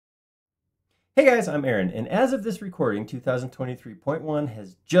Hey guys, I'm Aaron, and as of this recording, 2023.1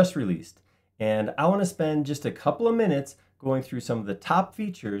 has just released, and I want to spend just a couple of minutes going through some of the top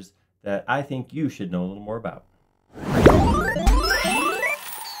features that I think you should know a little more about.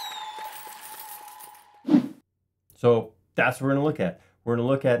 So that's what we're going to look at. We're going to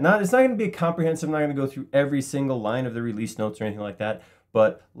look at, it's not going to be a comprehensive, I'm not going to go through every single line of the release notes or anything like that,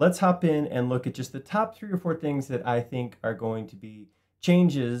 but let's hop in and look at just the top 3 or 4 things that I think are going to be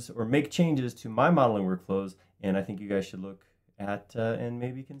changes or make changes to my modeling workflows, and I think you guys should look at and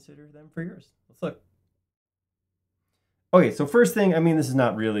maybe consider them for yours. Let's look. Okay, so first thing, this is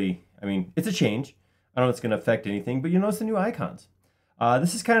not really, it's a change. I don't know if it's going to affect anything, but you notice the new icons.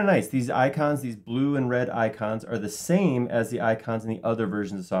 This is kind of nice. These icons, these blue and red icons, are the same as the icons in the other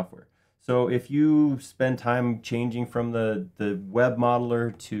versions of software. So if you spend time changing from the web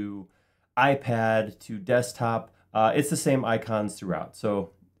modeler to iPad to desktop, it's the same icons throughout.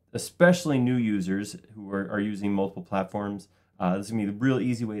 So especially new users who are using multiple platforms, this is going to be the real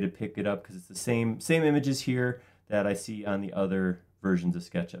easy way to pick it up because it's the same images here that I see on the other versions of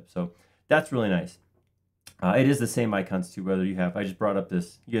SketchUp. So that's really nice. It is the same icons too, whether you have, I just brought up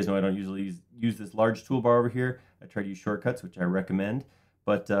this, you guys know I don't usually use this large toolbar over here. I try to use shortcuts, which I recommend,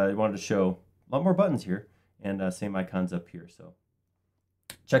 but I wanted to show a lot more buttons here and same icons up here. So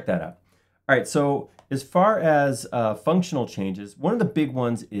check that out. All right, so as far as functional changes, one of the big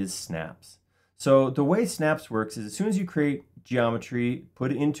ones is snaps. So the way snaps works is as soon as you create geometry,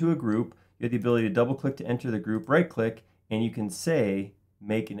 put it into a group, you have the ability to double click to enter the group, right click, and you can say,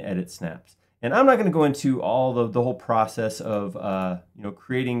 make and edit snaps. And I'm not going to go into all the whole process of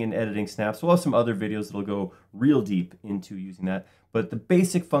creating and editing snaps. We'll have some other videos that'll go real deep into using that. But the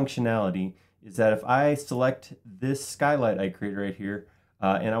basic functionality is that if I select this skylight I created right here,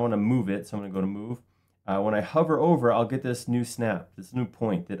 and I want to move it, so I'm going to go to move. When I hover over, I'll get this new snap, this new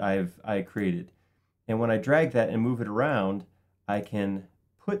point that I created. And when I drag that and move it around, I can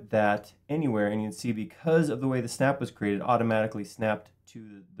put that anywhere, and you can see because of the way the snap was created, automatically snapped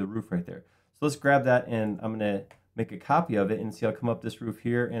to the roof right there. So let's grab that, and I'm going to make a copy of it, and see I'll come up this roof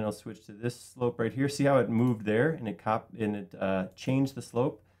here, and I'll switch to this slope right here. See how it moved there, and it changed the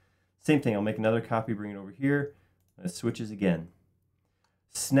slope? Same thing, I'll make another copy, bring it over here, and it switches again.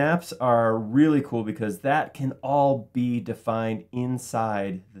 Snaps are really cool because that can all be defined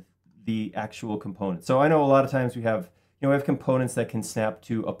inside the actual component. So I know a lot of times we have components that can snap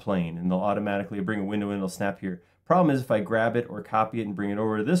to a plane, and they'll automatically bring a window in, and they'll snap here. Problem is, if I grab it or copy it and bring it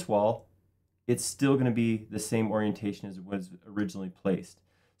over to this wall, it's still going to be the same orientation as it was originally placed.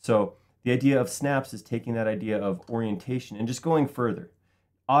 So the idea of snaps is taking that idea of orientation and just going further,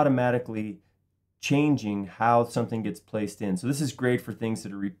 automatically changing how something gets placed in. So this is great for things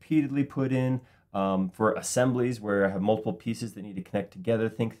that are repeatedly put in, for assemblies where I have multiple pieces that need to connect together.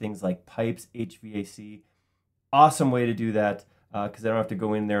 Think things like pipes, HVAC. Awesome way to do that because I don't have to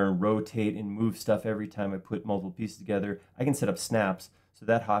go in there and rotate and move stuff every time I put multiple pieces together. I can set up snaps so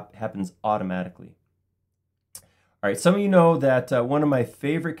that happens automatically. All right, some of you know that one of my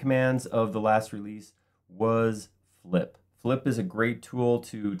favorite commands of the last release was flip. Flip is a great tool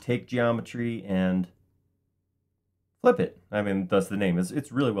to take geometry and flip it. That's the name.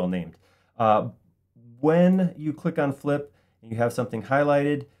 It's really well named. When you click on flip and you have something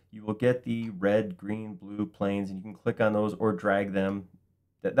highlighted, you will get the red, green, blue planes, and you can click on those or drag them.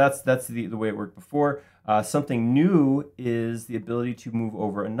 That's the way it worked before. Something new is the ability to move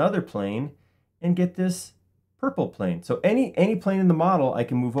over another plane and get this purple plane. So any plane in the model I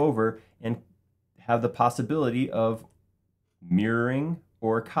can move over and have the possibility of mirroring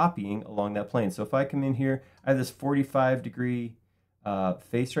or copying along that plane. So if I come in here, I have this 45-degree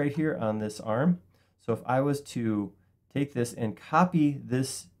face right here on this arm. So if I was to take this and copy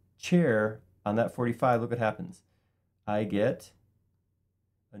this chair on that 45, look what happens. I get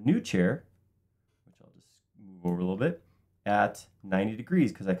a new chair, which I'll just move over a little bit, at 90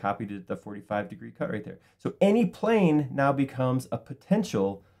 degrees because I copied it at the 45-degree cut right there. So any plane now becomes a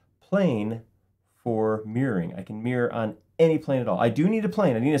potential plane for mirroring. I can mirror on any plane at all. I do need a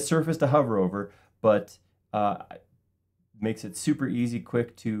plane. I need a surface to hover over, but makes it super easy,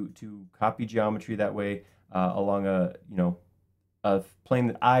 quick to copy geometry that way along a plane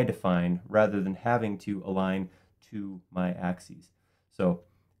that I define rather than having to align to my axes. So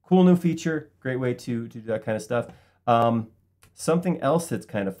cool new feature, great way to do that kind of stuff. Something else that's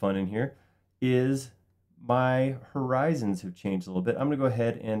kind of fun in here is my horizons have changed a little bit. I'm going to go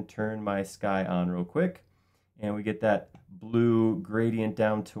ahead and turn my sky on real quick, and we get that blue gradient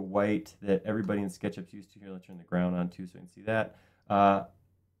down to white that everybody in SketchUp's used to. Here, let's turn the ground on too so you can see that.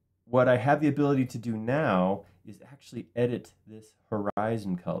 What I have the ability to do now is actually edit this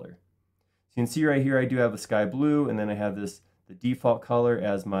horizon color. you can see right here I do have a sky blue, and then I have the default color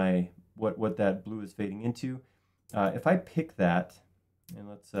as my what that blue is fading into. If I pick that, and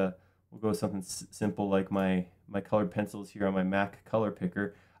we'll go with something simple like my colored pencils here on my Mac color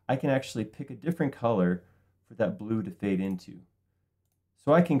picker, I can actually pick a different color for that blue to fade into.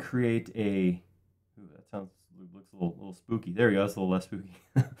 So I can create a, ooh, that looks a little spooky. There we go, it's a little less spooky.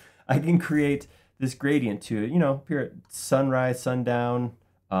 I can create this gradient to it, appear at sunrise, sundown.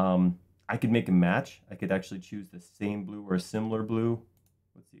 I could make a match. I could actually choose the same blue or a similar blue.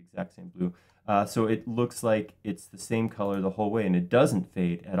 What's the exact same blue? So it looks like it's the same color the whole way and it doesn't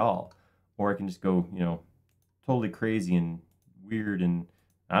fade at all. Or I can just go, totally crazy and weird, and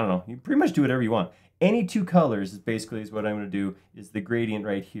I don't know, you pretty much do whatever you want. Any two colors is what I'm going to do, is the gradient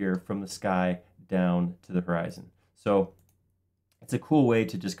right here from the sky down to the horizon. So it's a cool way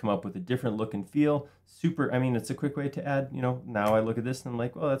to just come up with a different look and feel. It's a quick way to add, now I look at this and I'm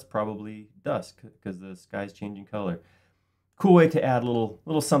like, well, that's probably dusk because the sky's changing color. Cool way to add a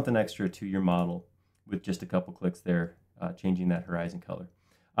little something extra to your model with just a couple clicks there, changing that horizon color.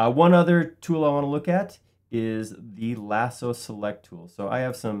 One other tool I want to look at is the Lasso Select tool. So I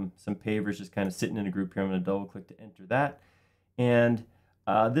have some pavers just kind of sitting in a group here. I'm going to double click to enter that. And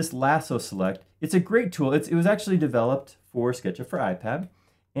this Lasso Select, it's a great tool. It was actually developed for SketchUp for iPad,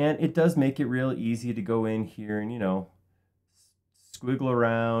 and it does make it real easy to go in here and, squiggle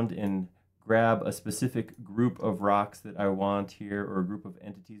around and grab a specific group of rocks that I want here, or a group of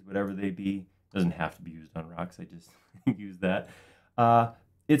entities, whatever they be. Doesn't have to be used on rocks. I just use that.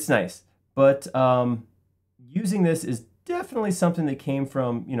 It's nice, but using this is definitely something that came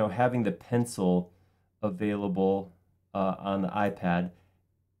from, having the pencil available on the iPad.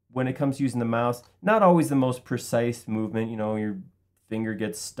 When it comes to using the mouse, not always the most precise movement. Your finger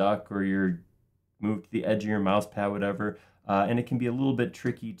gets stuck or you're moved to the edge of your mouse pad, whatever. And it can be a little bit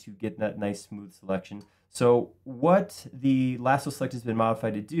tricky to get that nice smooth selection. So what the Lasso Select has been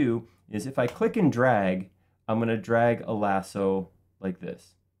modified to do is if I click and drag, I'm going to drag a lasso like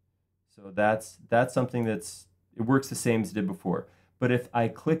this. So that's something it works the same as it did before. But if I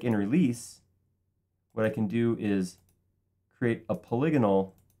click and release, what I can do is create a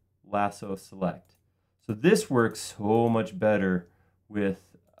polygonal Lasso Select. So this works so much better with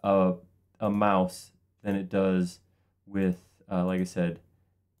a mouse than it does with, like I said,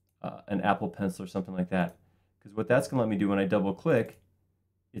 an Apple Pencil or something like that. Because what that's going to let me do when I double click,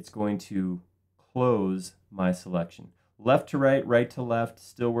 it's going to close my selection. Left to right, right to left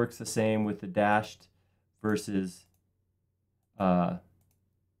still works the same with the dashed versus the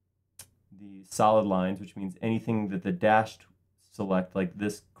solid lines, which means anything that the dashed select, like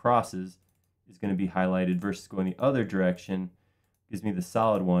this crosses, is going to be highlighted, versus going the other direction gives me the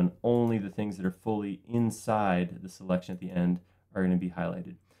solid one. Only the things that are fully inside the selection at the end are going to be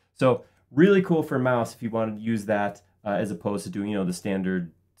highlighted. So really cool for a mouse if you want to use that as opposed to doing, the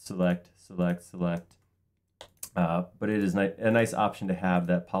standard select, select, select. But it is a nice option to have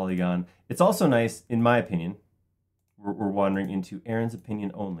that polygon. It's also nice, in my opinion, we're wandering into Aaron's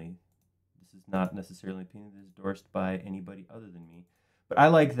opinion only. This is not necessarily an opinion that is endorsed by anybody other than me. But I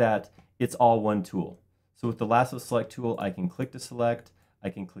like that it's all one tool. So with the Lasso Select tool, I can click to select, I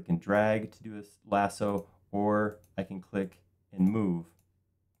can click and drag to do a lasso, or I can click and move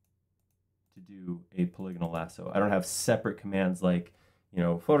to do a polygonal lasso. I don't have separate commands like,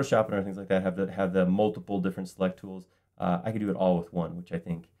 Photoshop and other things like that have the multiple different select tools. I can do it all with one, which I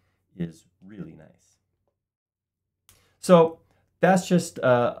think is really nice. So that's just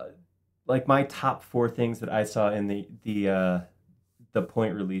like my top 4 things that I saw in the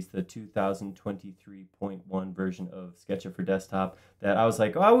point release, the 2023.1 version of SketchUp for desktop, that I was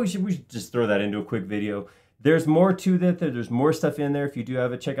like, oh, we should just throw that into a quick video. There's more to that. There's more stuff in there. If you do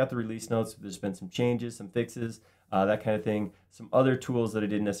have it, check out the release notes. There's been some changes, some fixes, that kind of thing. Some other tools that I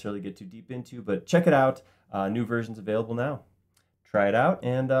didn't necessarily get too deep into, but check it out. New versions available now. Try it out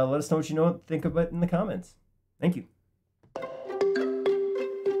and let us know what you think about it in the comments. Thank you.